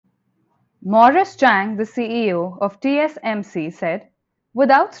Maurice Chang, the CEO of TSMC, said,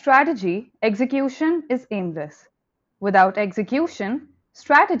 "Without strategy, execution is aimless. Without execution,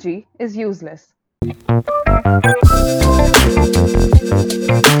 strategy is useless."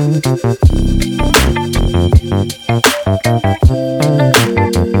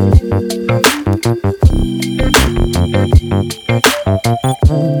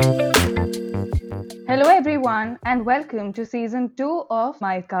 Hello, everyone, and welcome to season 2 of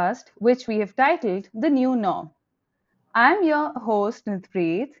my cast, which we have titled The New Norm. I'm your host,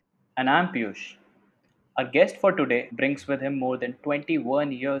 Nitpreet. And I'm Piyush. Our guest for today brings with him more than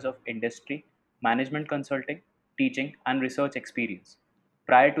 21 years of industry, management consulting, teaching, and research experience.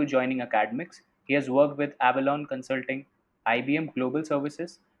 Prior to joining academics, he has worked with Avalon Consulting, IBM Global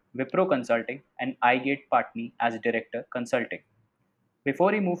Services, Wipro Consulting, and iGate Patni as Director Consulting.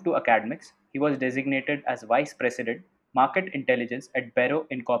 Before he moved to academics, he was designated as Vice President, Market Intelligence at Barrow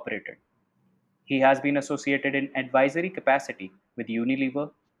Incorporated. He has been associated in advisory capacity with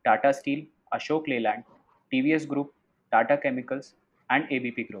Unilever, Tata Steel, Ashok Leyland, TVS Group, Tata Chemicals, and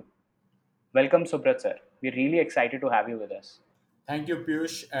ABP Group. Welcome, Subrat sir. We're really excited to have you with us. Thank you,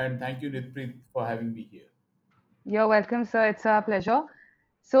 Piyush, and thank you, Nitpreet, for having me here. You're welcome, sir. It's our pleasure.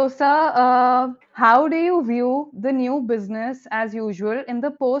 So, sir, how do you view the new business as usual in the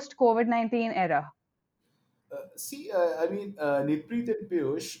post COVID-19 era? Nitpreet and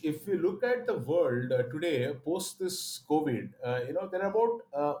Piyush, if we look at the world today, post this COVID, there are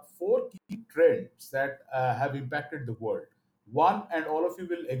about four key trends that have impacted the world. One, and all of you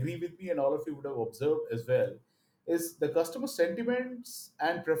will agree with me, and all of you would have observed as well, is the customer sentiments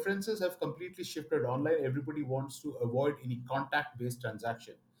and preferences have completely shifted online. Everybody wants to avoid any contact-based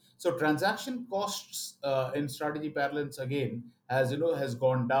transaction. So transaction costs in strategy parlance again has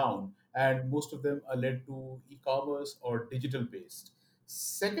gone down, and most of them are led to e-commerce or digital based.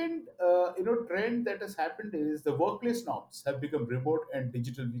 Second, trend that has happened is the workplace norms have become remote and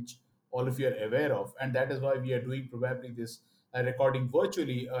digital, which all of you are aware of, and that is why we are doing probably this recording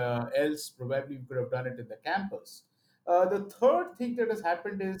virtually. Else, probably we could have done it in the campus. The third thing that has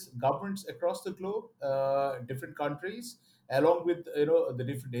happened is governments across the globe, different countries, along with the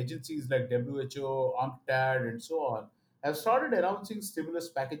different agencies like WHO, UNCTAD, and so on, have started announcing stimulus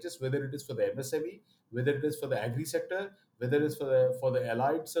packages, whether it is for the MSME, whether it is for the agri sector, whether it is for the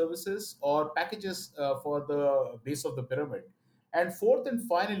allied services, or packages for the base of the pyramid. And fourth and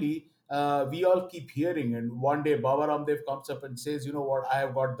finally, we all keep hearing, and one day Baba Ramdev comes up and says, "You know what? I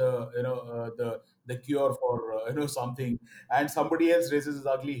have got the cure for something," and somebody else raises his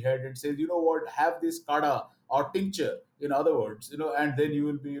ugly head and says, "You know what? Have this kada or tincture, in other words, and then you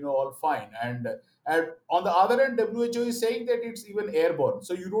will be all fine." And on the other end, WHO is saying that it's even airborne.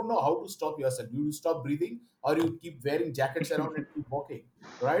 So you don't know how to stop yourself. You stop breathing, or you keep wearing jackets around and keep walking,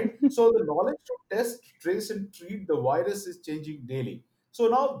 right? So the knowledge to test, trace, and treat the virus is changing daily. So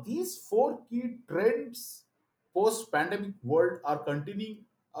now these four key trends post-pandemic world are continuing,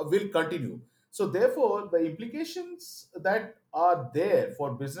 will continue. So therefore, the implications that are there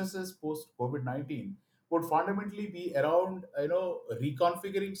for businesses post COVID-19 would fundamentally be around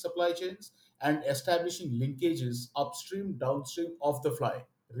reconfiguring supply chains and establishing linkages upstream, downstream, off the fly,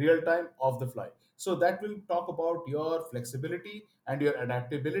 real time, off the fly. So that will talk about your flexibility and your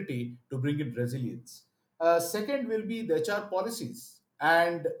adaptability to bring in resilience. Second will be the HR policies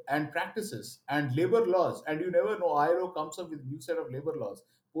and practices and labor laws. And you never know, ILO comes up with new set of labor laws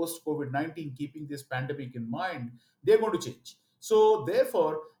post COVID-19, keeping this pandemic in mind. They're going to change. So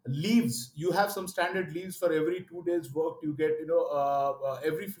therefore, leaves, you have some standard leaves. For every 2 days worked, you get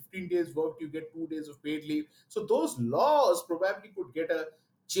every 15 days worked, you get 2 days of paid leave. So those laws probably could get a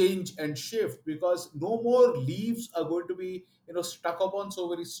change and shift, because no more leaves are going to be stuck upon so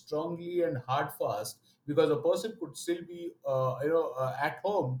very strongly and hard fast, because a person could still be at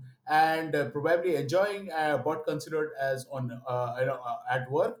home and probably enjoying what considered as on at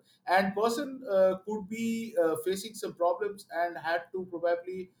work, and person could be facing some problems and had to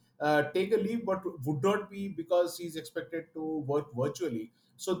probably take a leave, but would not be, because he's expected to work virtually.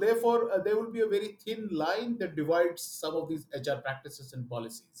 So therefore, there will be a very thin line that divides some of these HR practices and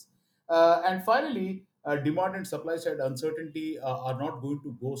policies. And finally, demand and supply side uncertainty are not going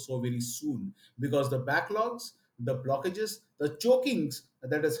to go so very soon, because the backlogs, the blockages, the chokings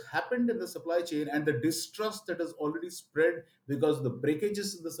that has happened in the supply chain, and the distrust that has already spread because the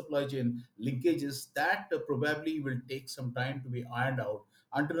breakages in the supply chain, linkages, that probably will take some time to be ironed out,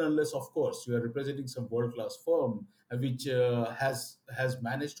 until unless, of course, you are representing some world class firm which has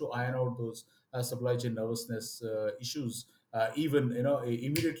managed to iron out those supply chain nervousness issues, even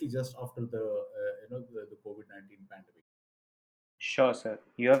immediately just after the COVID-19 pandemic. Sure, sir.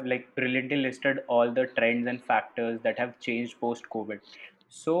 You have like brilliantly listed all the trends and factors that have changed post COVID.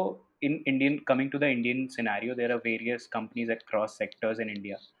 So, in Indian, coming to the Indian scenario, there are various companies across sectors in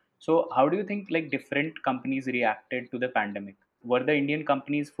India. So, how do you think like different companies reacted to the pandemic? Were the Indian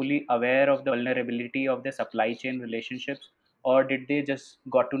companies fully aware of the vulnerability of their supply chain relationships, or did they just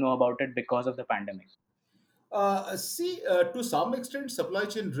got to know about it because of the pandemic? To some extent, supply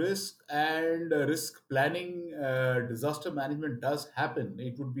chain risk and risk planning, disaster management does happen.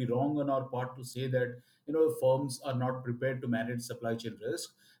 It would be wrong on our part to say that firms are not prepared to manage supply chain risk.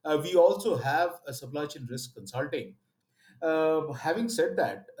 We also have a supply chain risk consulting. Having said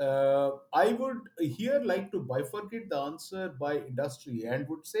that, I would here like to bifurcate the answer by industry and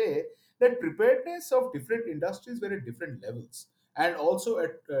would say that preparedness of different industries were at different levels, and also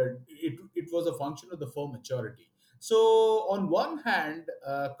it was a function of the firm maturity. So, on one hand,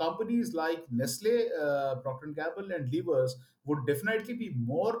 companies like Nestle, Procter and Gamble, and Levers would definitely be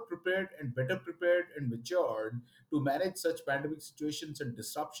more prepared and better prepared and matured to manage such pandemic situations and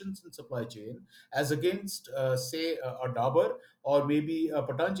disruptions in supply chain as against, say, a Dabur or maybe a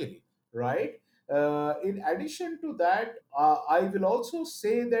Patanjali, right? In addition to that, I will also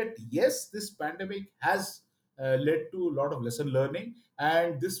say that yes, this pandemic has led to a lot of lesson learning,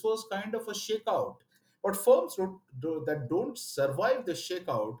 and this was kind of a shakeout. But firms that don't survive the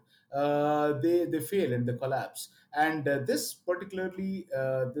shakeout, they fail and they collapse. And this particularly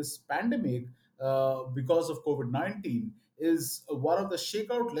this pandemic, because of COVID-19, is one of the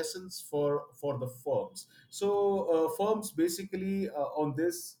shakeout lessons for the firms. So firms basically on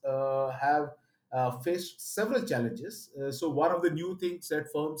this have faced several challenges. So one of the new things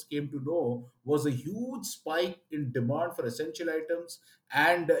that firms came to know was a huge spike in demand for essential items.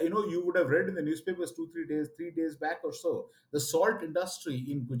 And you would have read in the newspapers 3 days back or so, the salt industry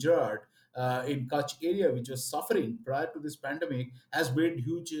in Gujarat, in Kutch area, which was suffering prior to this pandemic, has made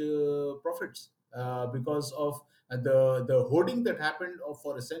huge profits because of the hoarding that happened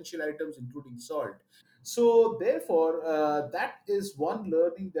for essential items, including salt. So, therefore, that is one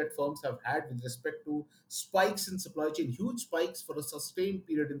learning that firms have had with respect to spikes in supply chain, huge spikes for a sustained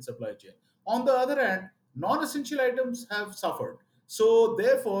period in supply chain. On the other hand, non-essential items have suffered. So,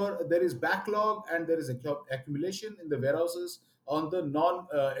 therefore, there is backlog and there is accumulation in the warehouses on the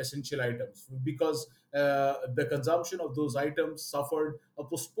non-essential items because the consumption of those items suffered a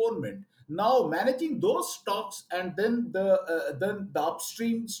postponement. Now, managing those stocks and then the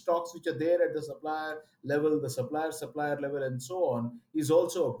upstream stocks which are there at the supplier level, the supplier level, and so on, is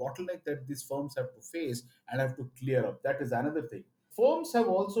also a bottleneck that these firms have to face and have to clear up. That is another thing. Firms have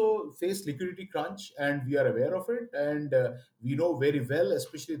also faced liquidity crunch, and we are aware of it. And we know very well,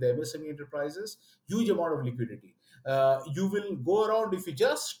 especially the MSME enterprises, huge amount of liquidity. You will go around if you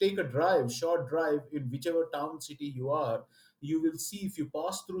just take a drive, short drive in whichever town, city you are. You will see if you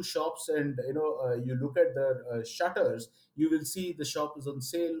pass through shops and you look at the shutters, you will see the shop is on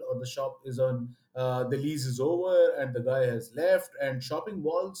sale or the shop is on the lease is over and the guy has left, and shopping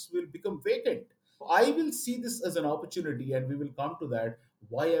malls will become vacant. I will see this as an opportunity, and we will come to that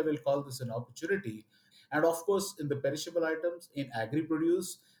why I will call this an opportunity. And of course, in the perishable items, in agri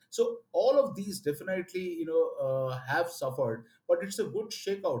produce. So all of these definitely, have suffered, but it's a good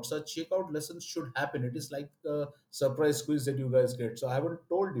shakeout. Such shakeout lessons should happen. It is like a surprise quiz that you guys get. So I haven't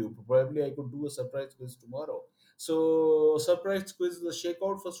told you. Probably I could do a surprise quiz tomorrow. So surprise quiz is a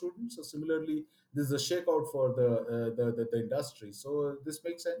shakeout for students. So similarly, this is a shakeout for the industry. So this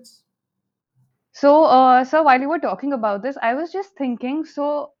makes sense. So, while you were talking about this, I was just thinking.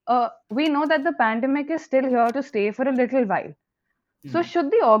 So, we know that the pandemic is still here to stay for a little while. So, Hmm.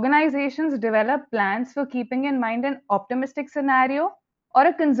 should the organizations develop plans for keeping in mind an optimistic scenario or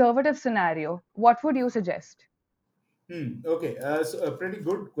a conservative scenario? What would you suggest? Okay, so a pretty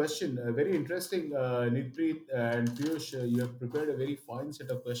good question. Very interesting, Nitpreet and Piyush. You have prepared a very fine set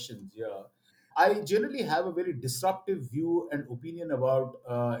of questions. Yeah, I generally have a very disruptive view and opinion about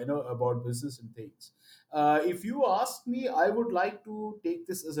about business and things. If you ask me, I would like to take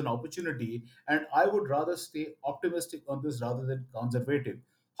this as an opportunity, and I would rather stay optimistic on this rather than conservative.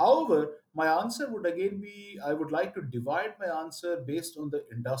 However, my answer would again be I would like to divide my answer based on the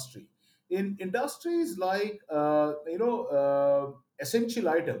industry. In industries like essential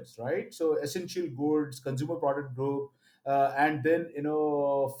items, right? So essential goods, consumer product group, and then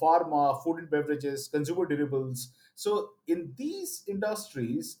pharma, food and beverages, consumer durables. So in these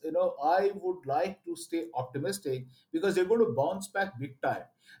industries, I would like to stay optimistic because they're going to bounce back big time.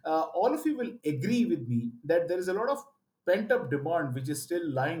 All of you will agree with me that there is a lot of pent up demand which is still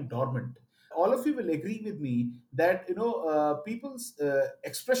lying dormant. all of you will agree with me that people's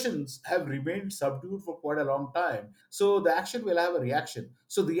expressions have remained subdued for quite a long time. So the action will have a reaction.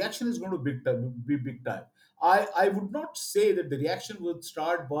 So the reaction is going to be big time. I would not say that the reaction would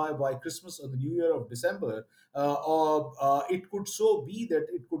start by Christmas or the New Year of December, or it could so be that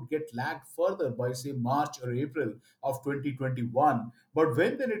it could get lagged further by say March or April of 2021. But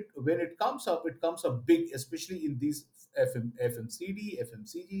when it comes up big, especially in these FMCD,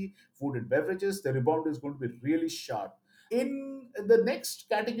 FMCG, food and beverages. The rebound is going to be really sharp. In the next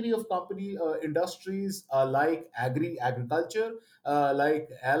category of company industries, like agriculture, like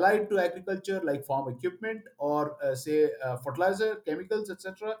allied to agriculture, like farm equipment, or say fertilizer, chemicals,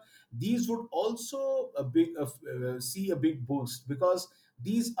 etc. These would also see a big boost, because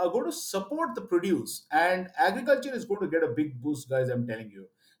these are going to support the produce, and agriculture is going to get a big boost, guys, I'm telling you.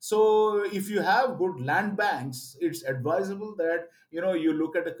 So if you have good land banks, it's advisable that you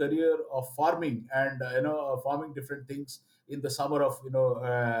look at a career of farming, and farming different things in the summer of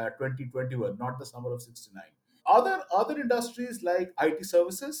 2021, not the summer of 69. Other industries like IT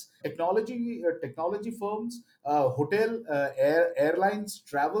services, technology firms, hotel, airlines,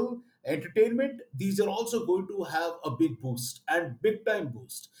 travel, entertainment, these are also going to have a big boost, and big time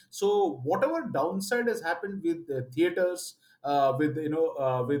boost. So whatever downside has happened with theaters, with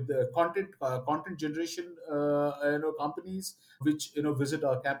content generation companies which visit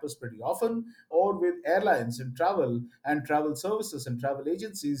our campus pretty often, or with airlines and travel services and travel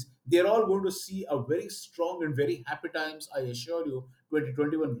agencies, they're all going to see a very strong and very happy times, I assure you.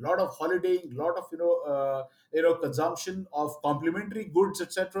 2021, lot of holidaying, lot of consumption of complementary goods,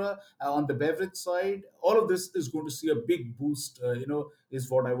 etc. On the beverage side, all of this is going to see a big boost, is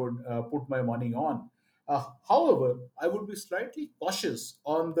what I would put my money on. However, I would be slightly cautious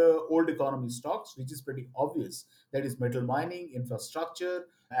on the old economy stocks, which is pretty obvious. That is metal mining, infrastructure,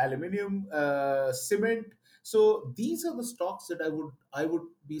 aluminium, cement. So these are the stocks that I would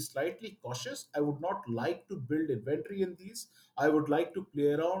be slightly cautious. I would not like to build inventory in these. I would like to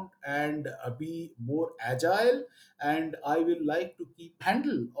play around and be more agile, and I will like to keep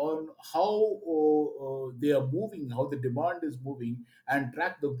handle on how they are moving, how the demand is moving, and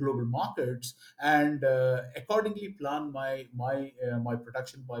track the global markets, and accordingly plan my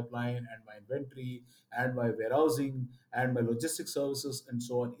production pipeline, and my inventory, and my warehousing, and my logistics services, and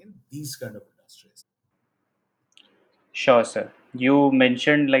so on, in these kind of industries. Sure, sir. You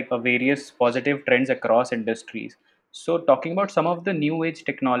mentioned like various positive trends across industries. So, talking about some of the new age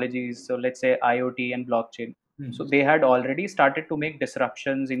technologies, so let's say IoT and blockchain, so Mhm. they had already started to make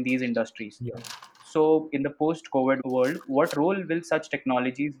disruptions in these industries. Yeah. So, in the post COVID world, what role will such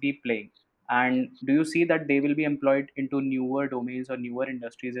technologies be playing? And do you see that they will be employed into newer domains or newer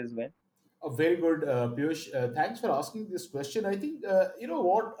industries as well? Very good, Piyush. Thanks for asking this question. I think you know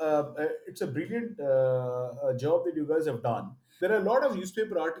what it's a brilliant job that you guys have done. There are a lot of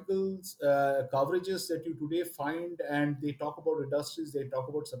newspaper articles, coverages that you today find, and they talk about industries, they talk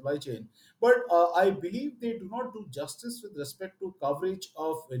about supply chain. But I believe they do not do justice with respect to coverage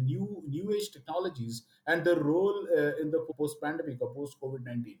of new age technologies and their role in the post pandemic or post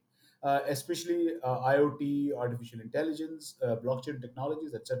COVID-19. Especially IoT, artificial intelligence, blockchain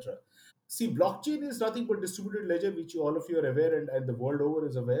technologies, etc. See, blockchain is nothing but distributed ledger, which all of you are aware, and the world over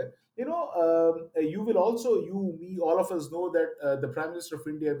is aware. You will also, you, me, all of us know that the Prime Minister of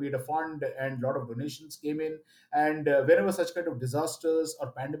India made a fund, and a lot of donations came in. And whenever such kind of disasters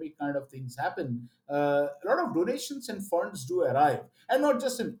or pandemic kind of things happen, a lot of donations and funds do arrive, and not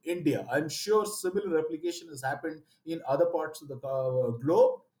just in India. I'm sure similar replication has happened in other parts of the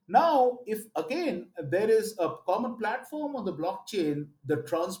globe. Now, if again there is a common platform on the blockchain, the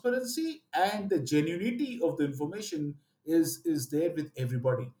transparency and the genuinity of the information is there with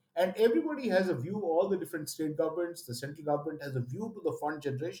everybody. And everybody has a view, all the different state governments, the central government has a view to the fund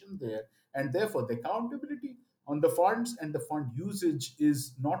generation there, and therefore the accountability on the funds and the fund usage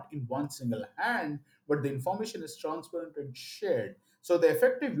is not in one single hand, but the information is transparent and shared. So the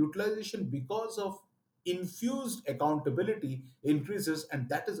effective utilization, because of infused accountability, increases, and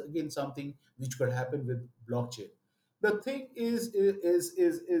that is again something which could happen with blockchain. The thing is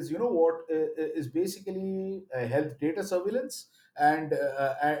you know what is basically health data surveillance, and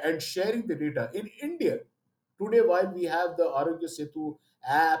sharing the data in India today. While we have the Arogya Setu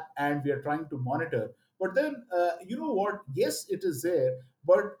app and we are trying to monitor, but then you know what, yes, it is there.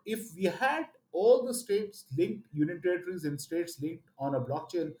 But if we had all the states linked, union territories and states linked on a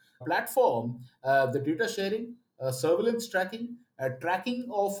blockchain platform, the data sharing, surveillance tracking, tracking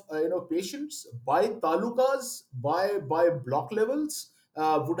of patients by talukas, by block levels,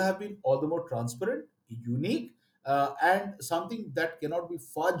 would have been all the more transparent, unique, and something that cannot be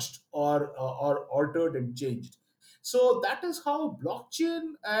fudged or altered and changed. So that is how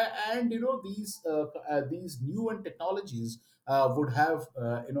blockchain and these new and technologies would have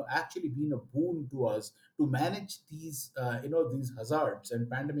actually been a boon to us to manage these hazards and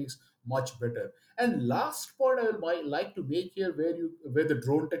pandemics much better. And last point I might like to make here, where the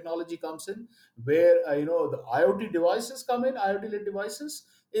drone technology comes in, where the IoT devices come in, IoT led devices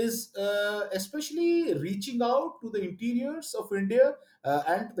is especially reaching out to the interiors of India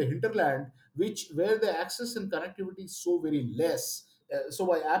and to the hinterland, which where the access and connectivity is so very less. So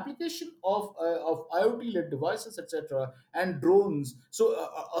by application of IoT led devices, etc., and drones, so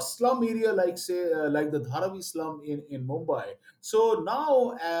a slum area like, say, like the Dharavi slum in Mumbai, so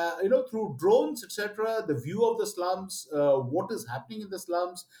now, through drones, etc., the view of the slums, what is happening in the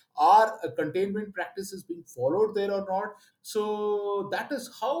slums, are containment practices being followed there or not? So that is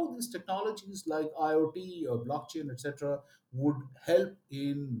how these technologies like IoT or blockchain, etc., would help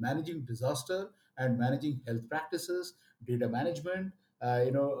in managing disaster and managing health practices, data management,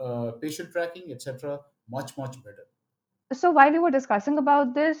 patient tracking, etc., much much better. So while you were discussing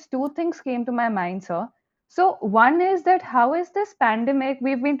about this, two things came to my mind, sir. So one is that how is this pandemic?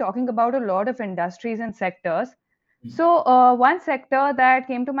 We've been talking about a lot of industries and sectors. So one sector that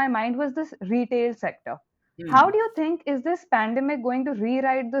came to my mind was this retail sector. How Hmm. do you think is this pandemic going to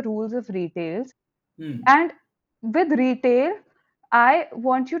rewrite the rules of retails? Hmm. And with retail, I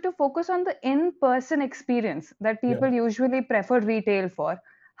want you to focus on the in-person experience that Yeah. people usually prefer retail for.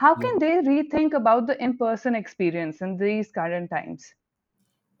 How Yeah. can they rethink about the in-person experience in these current times?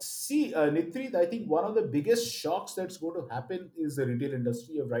 See, Nitrit, I think one of the biggest shocks that's going to happen is the retail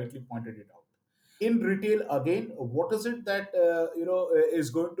industry. You've rightly pointed it out. In retail, again, what is it that is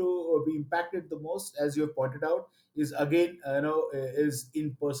going to be impacted the most, as you have pointed out, is again is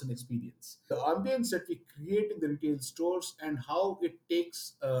in-person experience, the ambience that we create in the retail stores, and how it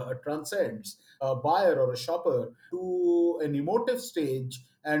takes transcends a buyer or a shopper to an emotive stage,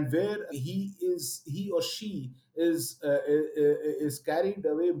 and where he or she is carried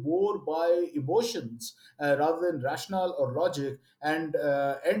away more by emotions rather than rational or logic, and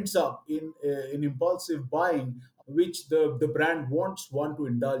ends up in impulsive buying, which the brand wants one to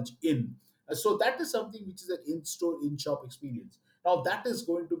indulge in. So that is something which is an in-store, in-shop experience. Now that is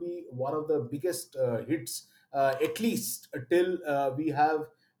going to be one of the biggest hits, at least till we have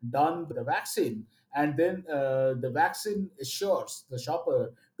done the vaccine, and then the vaccine assures the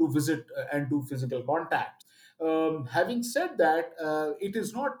shopper to visit and do physical contact. Having said that, it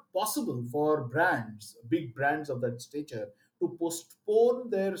is not possible for brands, big brands of that stature, to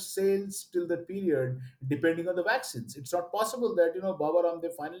postpone their sales till that period, depending on the vaccines. It's not possible that Baba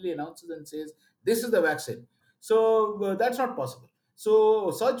Ramdev finally announces and says this is the vaccine. So that's not possible.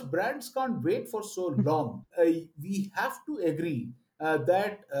 So such brands can't wait for so long. We have to agree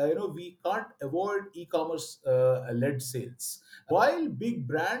that we can't avoid e-commerce led sales. While big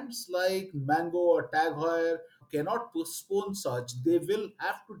brands like Mango or Tag Heuer cannot postpone such, they will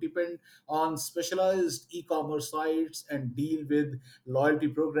have to depend on specialized e-commerce sites and deal with loyalty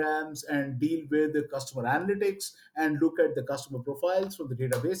programs and deal with the customer analytics and look at the customer profiles from the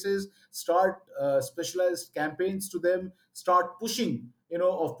databases, start specialized campaigns to them, start pushing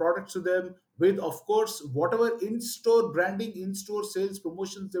of products to them, with of course whatever in-store branding, in-store sales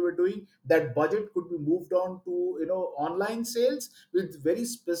promotions they were doing, that budget could be moved on to online sales with very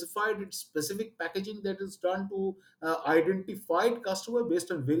specified and specific packaging that is done to identified customer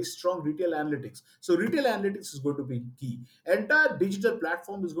based on very strong retail analytics. So retail analytics is going to be key. Entire digital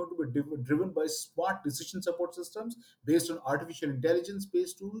platform is going to be driven by smart decision support systems based on artificial intelligence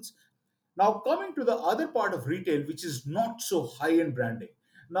based tools. Now, coming to the other part of retail, which is not so high end branding.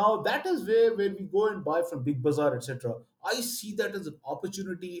 Now, that is where we go and buy from Big Bazaar, etc. I see that as an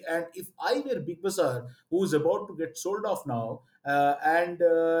opportunity. And if I were Big Bazaar, who is about to get sold off now, and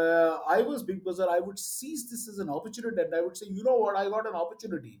I was Big Bazaar, I would seize this as an opportunity, and I would say, you know what, I got an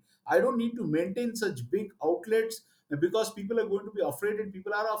opportunity. I don't need to maintain such big outlets because people are going to be afraid, and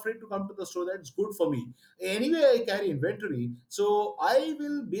people are afraid to come to the store. That's good for me. Anyway, I carry inventory, so I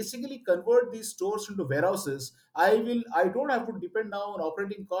will basically convert these stores into warehouses. I don't have to depend now on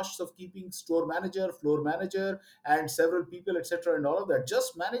operating costs of keeping store manager, floor manager, and several people, etc., and all of that.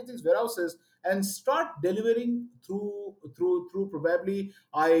 Just manage these warehouses and start delivering through probably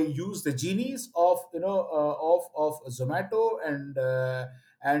I use the genies of of Zomato and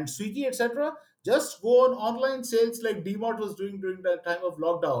Swiggy, etc. Just go on online sales like DMart was doing during the time of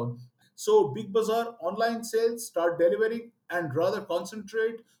lockdown. So Big Bazaar online sales start delivering and rather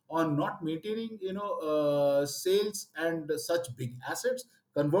concentrate on not maintaining sales and such big assets,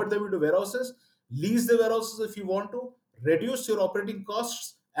 convert them into warehouses. lease the warehouses if you want to, reduce your operating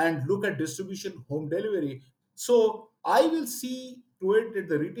costs, and look at distribution, home delivery. So I will see to it at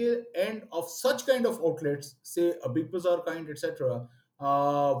the retail end of such kind of outlets, say a Big Bazaar kind, etc.,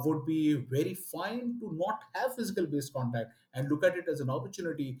 would be very fine to not have physical based contact and look at it as an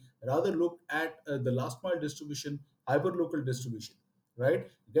opportunity. Rather, look at the last mile distribution, hyper local distribution, right?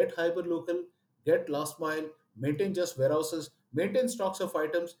 Get hyper local, get last mile, maintain just warehouses, maintain stocks of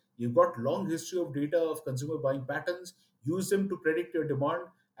items. You've got long history of data of consumer buying patterns. Use them to predict your demand,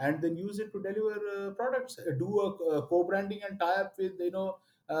 and then use it to deliver products. Do a co-branding and tie up with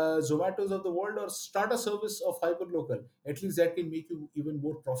Zomatos of the world, or start a service of hyper local. At least that can make you even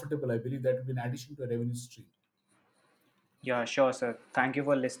more profitable. I believe that will be in addition to a revenue stream. Yeah, sure, sir. Thank you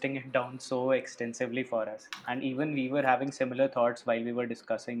for listing it down so extensively for us. And even we were having similar thoughts while we were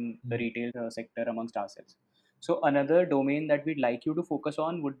discussing the Mm. retail sector amongst ourselves. So, another domain that we'd like you to focus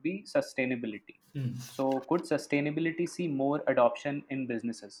on would be sustainability. Mm. So, could sustainability see more adoption in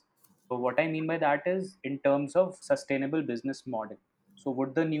businesses? So, what I mean by that is in terms of sustainable business model. So,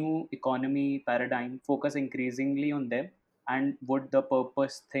 would the new economy paradigm focus increasingly on them? And would the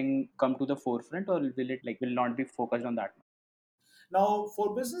purpose thing come to the forefront, or will it will not be focused on that? Now,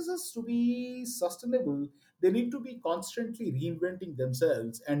 for businesses to be sustainable, they need to be constantly reinventing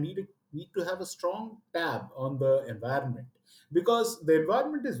themselves and need to have a strong tab on the environment, because the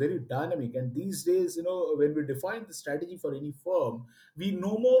environment is very dynamic. And these days, when we define the strategy for any firm, we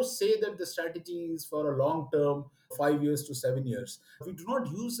no more say that the strategy is for a long term, 5 years to 7 years. We do not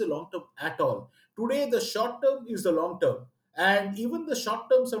use the long term at all. Today, the short term is the long term, and even the short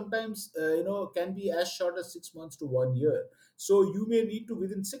term sometimes can be as short as 6 months to 1 year. So you may need to,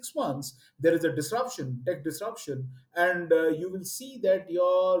 within 6 months, there is a disruption, tech disruption, and you will see that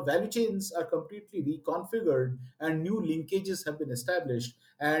your value chains are completely reconfigured and new linkages have been established,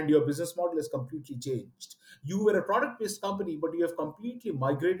 and your business model is completely changed. You were a product based company, but you have completely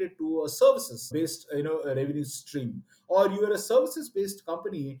migrated to a services based a revenue stream. Or you were a services based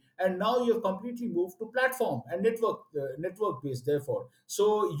company, and now you have completely moved to platform and network based, therefore.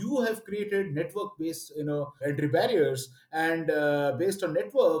 So you have created network based entry barriers, and based on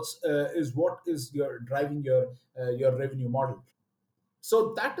networks is what is your driving your revenue model.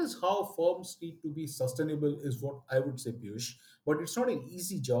 So that is how firms need to be sustainable, is what I would say, Piyush. But it's not an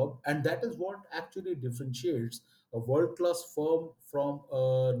easy job, and that is what actually differentiates a world-class firm from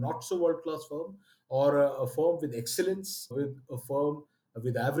a not so world-class firm, or a firm with excellence with a firm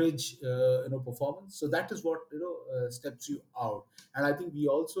with average performance. So that is what steps you out. And I think we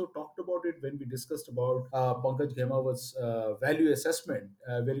also talked about it when we discussed about Pankaj Ghemawat's value assessment,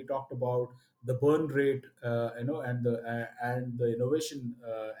 where he talked about the burn rate, and the innovation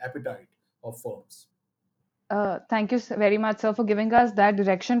appetite of firms. Thank you very much, sir, for giving us that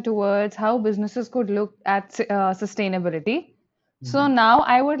direction towards how businesses could look at sustainability. So Mhm. now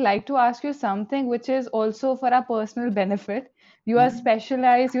I would like to ask you something which is also for our personal benefit. You are Mhm.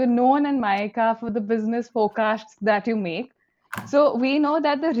 specialized, you're known in Mica for the business forecasts that you make. So we know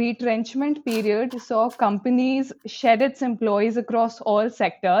that the retrenchment period saw companies shed its employees across all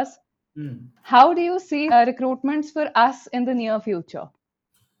sectors. Mm. How do you see recruitments for us in the near future?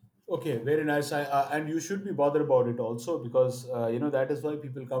 Okay, very nice. And you should be bothered about it also, because that is why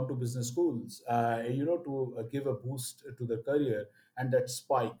people come to business schools. To give a boost to their career, and that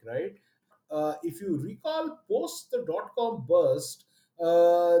spike, right? If you recall, post the dot com burst,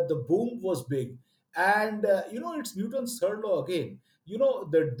 the boom was big, and it's Newton's third law again.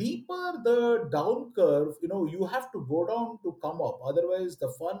 The deeper the down curve, you have to go down to come up. Otherwise, the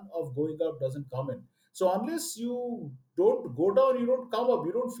fun of going up doesn't come in. So unless you don't go down, you don't come up,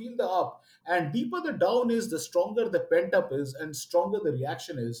 you don't feel the up. And deeper the down is, the stronger the pent up is, and stronger the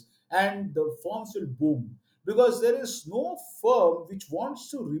reaction is, and the firms will boom. Because there is no firm which wants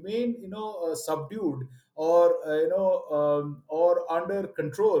to remain, subdued, or or under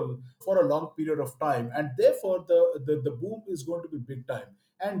control for a long period of time, and therefore the boom is going to be big time.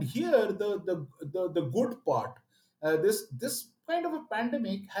 And here the good part, this kind of a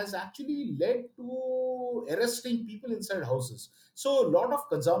pandemic has actually led to arresting people inside houses. So a lot of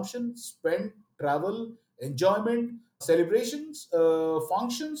consumption, spend, travel, enjoyment, celebrations,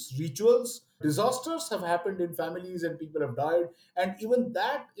 functions, rituals, disasters have happened in families, and people have died. And even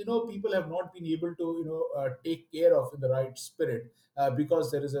that, people have not been able to take care of in the right spirit,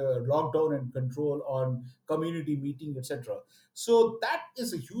 because there is a lockdown and control on community meeting, etc. So that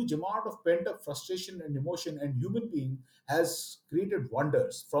is a huge amount of pent up frustration and emotion, and human being has created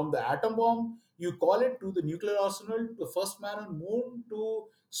wonders, from the atom bomb, you call it, to the nuclear arsenal, to the first man on moon, to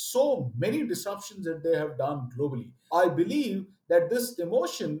so many disruptions that they have done globally. I believe that this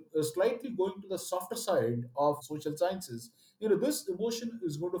emotion is slightly going to the softer side of social sciences. This emotion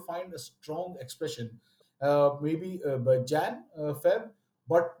is going to find a strong expression, maybe by Jan, Feb,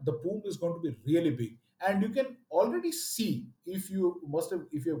 but the boom is going to be really big. And you can already see, if you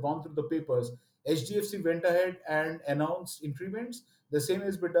have gone through the papers, HDFC went ahead and announced increments. The same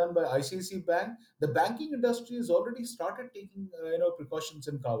has been done by ICICI Bank. The banking industry has already started taking precautions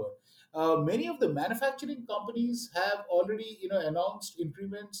and cover. Many of the manufacturing companies have already announced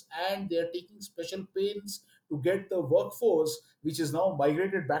increments, and they are taking special pains to get the workforce which is now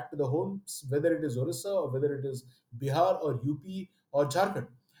migrated back to the homes, whether it is Orissa or whether it is Bihar or UP or Jharkhand.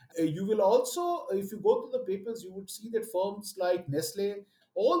 You will also, if you go through the papers, you would see that firms like Nestle,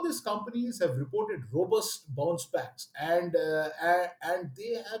 all these companies have reported robust bounce backs, and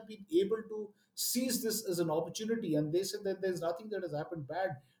they have been able to seize this as an opportunity. And they said that there's nothing that has happened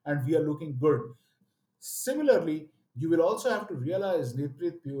bad, and we are looking good. Similarly, you will also have to realize,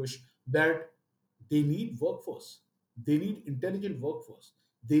 Nitrit, Piyush, that they need workforce. They need intelligent workforce.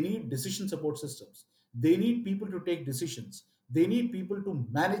 They need decision support systems. They need people to take decisions. They need people to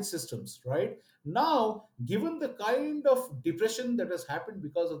manage systems, right? Now, given the kind of depression that has happened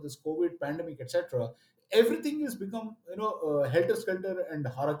because of this COVID pandemic, etc., everything has become, helter skelter and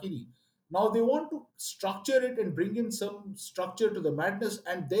harakiri. Now they want to structure it and bring in some structure to the madness,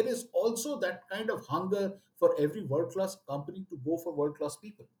 and there is also that kind of hunger for every world class company to go for world class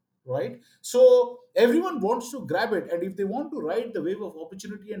people, right? So everyone wants to grab it, and if they want to ride the wave of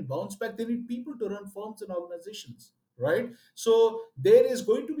opportunity and bounce back, they need people to run firms and organizations, right? So there is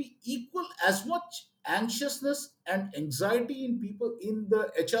going to be equal as much anxiousness and anxiety in people, in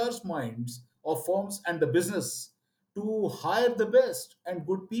the HR's minds of firms and the business, to hire the best and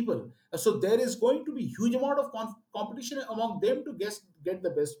good people. So there is going to be huge amount of competition among them to get the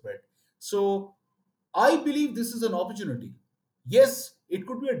best bed. So I believe this is an opportunity. Yes, it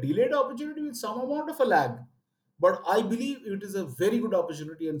could be a delayed opportunity with some amount of a lag, but I believe it is a very good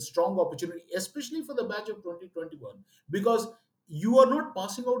opportunity and strong opportunity, especially for the batch of 2021, because you are not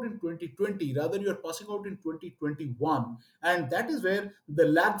passing out in 2020, rather you are passing out in 2021, and that is where the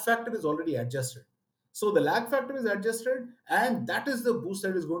lag factor is already adjusted. So the lag factor is adjusted, and that is the boost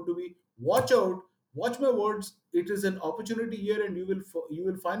that is going to be. Watch out, watch my words. It is an opportunity here, and you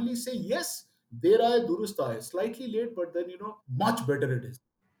will finally say yes. There I durustai, slightly late, but then much better it is.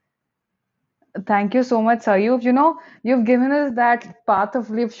 Thank you so much, sir. You've given us that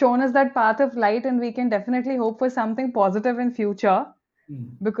you've shown us that path of light, and we can definitely hope for something positive in future.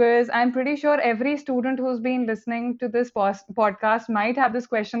 Mm, Because I'm pretty sure every student who's been listening to this podcast might have this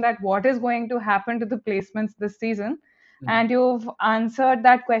question that what is going to happen to the placements this season? mm, And you've answered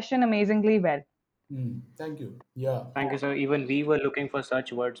that question amazingly well. Thank you. Yeah. Thank you, sir. Even we were looking for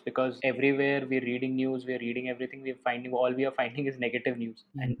such words because everywhere we're reading news, we're reading everything, we're finding all we are finding is negative news.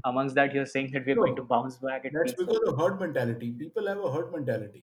 Mm. And amongst that, you're saying that we're going to No, bounce back. It that's feels so because good. of herd mentality. People have a herd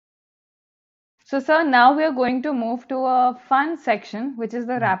mentality. So, sir, now we are going to move to a fun section, which is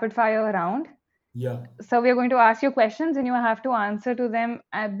the Mm. rapid fire round. Yeah. So, we are going to ask you questions and you have to answer to them,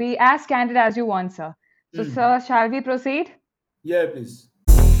 be as candid as you want, sir. So, Mm. sir, shall we proceed? Yeah, please.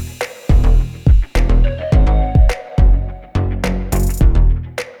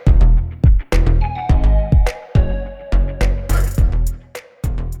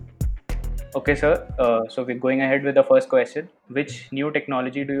 Okay, sir. So we're going ahead with the first question. Which new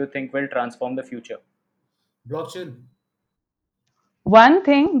technology do you think will transform the future? Blockchain. One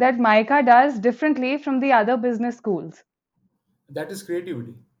thing that Micah does differently from the other business schools. That is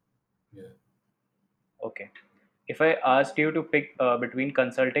creativity. Yeah. Okay. If I asked you to pick between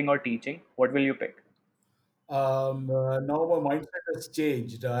consulting or teaching, what will you pick? Now my mindset has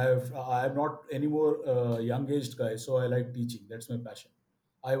changed. I'm not anymore a young aged guy, so I like teaching. That's my passion.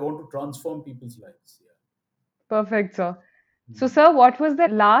 I want to transform people's lives. Yeah. Perfect, sir. So, Mm. sir, what was the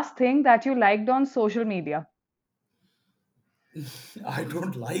last thing that you liked on social media? I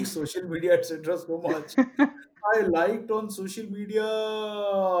don't like social media, etc. so much. I liked on social media.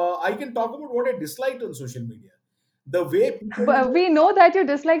 I can talk about what I disliked on social media. The way people, But we know that you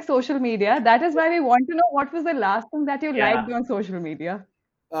dislike social media. That is why we want to know what was the last thing that you Yeah. liked on social media.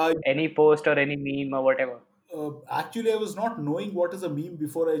 uh, Any post or any meme or whatever. actually, I was not knowing what is a meme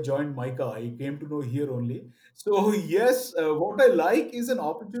before I joined Mica. I came to know here only. So, yes, what I like is an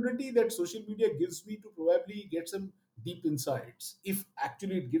opportunity that social media gives me to probably get some deep insights, if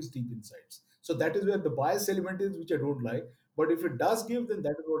actually it gives deep insights. So, that is where the bias element is, which I don't like. But if it does give, then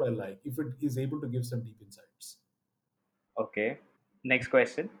that is what I like, if it is able to give some deep insights. Okay. Next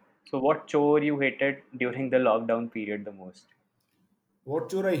question. So what chore you hated during the lockdown period the most? What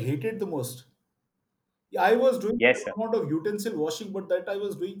chore I hated the most? Yeah, I was doing Yes, sir. some amount of utensil washing, but that I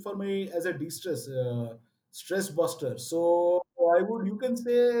was doing for my as a de-stress, stress buster. So I would, you can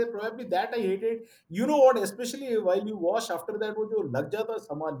say probably that I hated. You know what? Especially while you wash after that, वो जो लग जाता है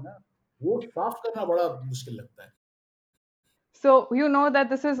सामान ना, वो साफ करना बड़ा मुश्किल लगता है. So, you know that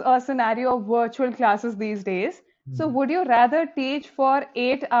this is a scenario of virtual classes these days. So, Hmm. would you rather teach for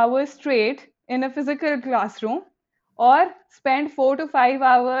 8 hours straight in a physical classroom or spend 4 to 5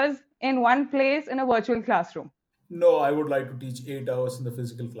 hours in one place in a virtual classroom? No, I would like to teach 8 hours in the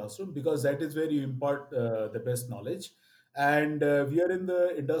physical classroom because that is where you impart the best knowledge. And we are in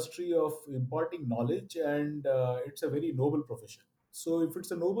the industry of imparting knowledge, and it's a very noble profession. So if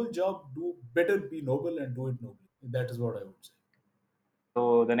it's a noble job, do better be noble and do it nobly. That is what I would say.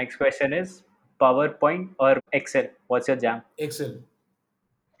 So the next question is PowerPoint or Excel? What's your jam? Excel.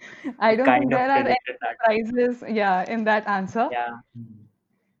 I I don't think kind of there are any predicted that. surprises, yeah, in that answer. Yeah. Hmm.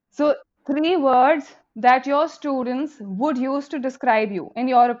 So, three words that your students would use to describe you, in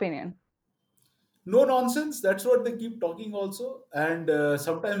your opinion. No nonsense. That's what they keep talking also, and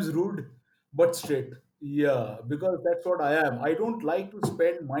sometimes rude, but straight. Yeah, because that's what I am. I don't like to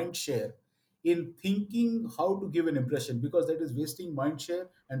spend mind share in thinking how to give an impression because that is wasting mind share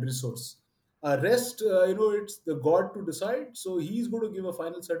and resource. Rest, it's the God to decide. So he's going to give a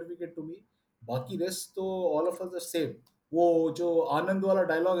final certificate to me. बाकी rest तो all of us are same. वो जो आनंद वाला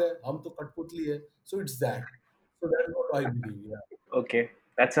dialogue है, हम तो कठपुतली है. So it's that. So that is what I believe. Yeah. Okay.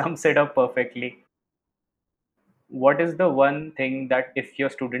 That sums it up perfectly. What is the one thing that if your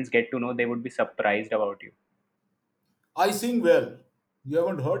students get to know, they would be surprised about you? I sing well. You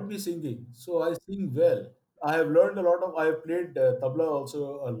haven't heard me singing, so I sing well. I have learned a lot of. I have played tabla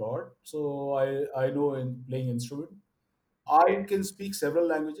also a lot, so I know in playing instrument. I Okay. can speak several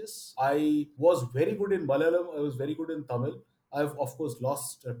languages. I was very good in Malayalam. I was very good in Tamil. I've of course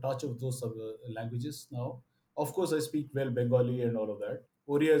lost touch of those languages now. Of course, I speak well Bengali and all of that.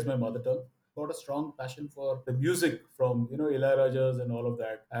 Oriya is my mother tongue. Got a strong passion for the music from Ilayarajas and all of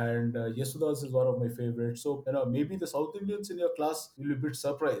that. And Yesudas is one of my favorites. So maybe the South Indians in your class will be a bit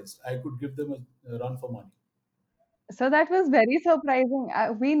surprised. I could give them a run for money. So that was very surprising.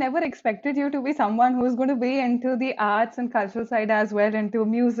 We never expected you to be someone who's going to be into the arts and cultural side as well, into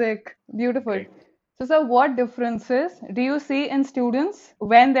music. Beautiful. Great. So, what differences do you see in students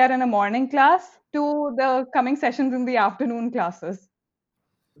when they're in a morning class to the coming sessions in the afternoon classes?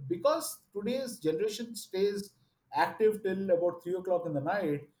 Because today's generation stays active till about 3 o'clock in the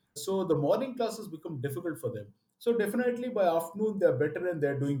night, so the morning classes become difficult for them. So definitely by afternoon they're better and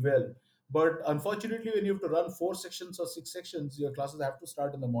they're doing well. But unfortunately, when you have to run 4 sections or 6 sections, your classes have to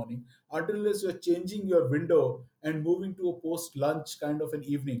start in the morning until unless you're changing your window and moving to a post lunch kind of an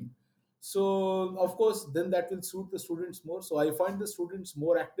evening. So of course, then that will suit the students more. So I find the students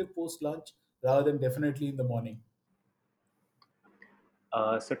more active post lunch rather than definitely in the morning.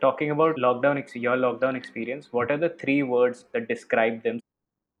 So talking about your lockdown experience, what are the three words that describe them?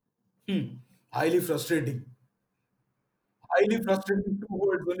 Highly frustrating. Highly frustrating, two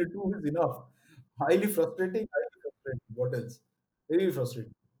words, only two is enough. Highly frustrating. What else? Very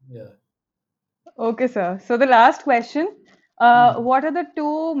frustrating. Yeah. Okay, sir. So, the last question, Hmm. what are the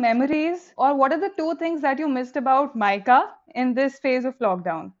two memories or what are the two things that you missed about Micah in this phase of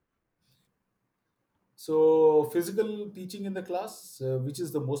lockdown? So, physical teaching in the class, which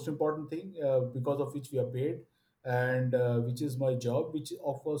is the most important thing, because of which we are paid, and which is my job, which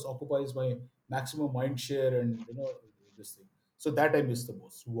of course occupies my maximum mind share and this thing. So that I miss the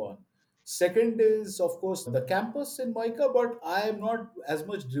most. One. Second is of course the campus in Mica, but I am not as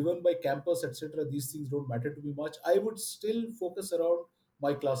much driven by campus, etc. These things don't matter to me much. I would still focus around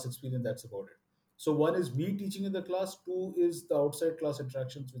my class experience. That's about it. So one is me teaching in the class. Two is the outside class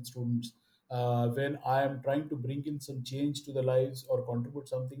interactions with students when I am trying to bring in some change to the lives or contribute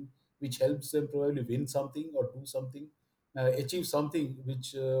something which helps them probably win something or do something, achieve something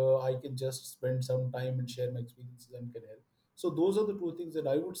which I can just spend some time and share my experiences and can help. So those are the two things that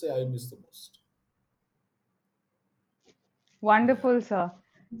I would say I miss the most. Yeah. Wonderful, sir.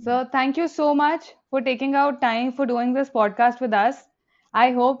 So, thank you so much for taking out time for doing this podcast with us.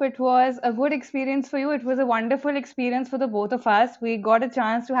 I hope it was a good experience for you. It was a wonderful experience for the both of us. We got a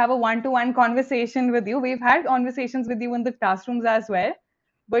chance to have a one to one conversation with you. We've had conversations with you in the classrooms as well,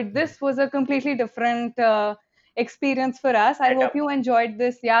 but Yeah. this was a completely different experience for us. I hope Setup. you enjoyed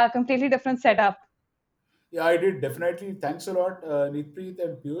this. Yeah, completely different setup. Yeah, I did definitely. Thanks a lot, Nitpreet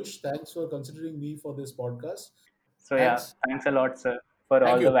and Piyush. Thanks for considering me for this podcast. So yeah, Thanks. thanks a lot, sir, for Thank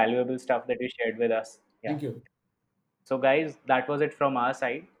all you. the valuable stuff that you shared with us. Yeah. Thank you. So guys, that was it from our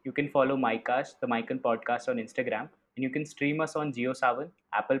side. You can follow MyCast, the Mycon podcast on Instagram, and you can stream us on JioSavan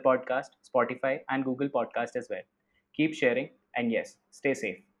Apple Podcast, Spotify, and Google Podcast as well. Keep sharing, and yes, stay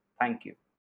safe. Thank you.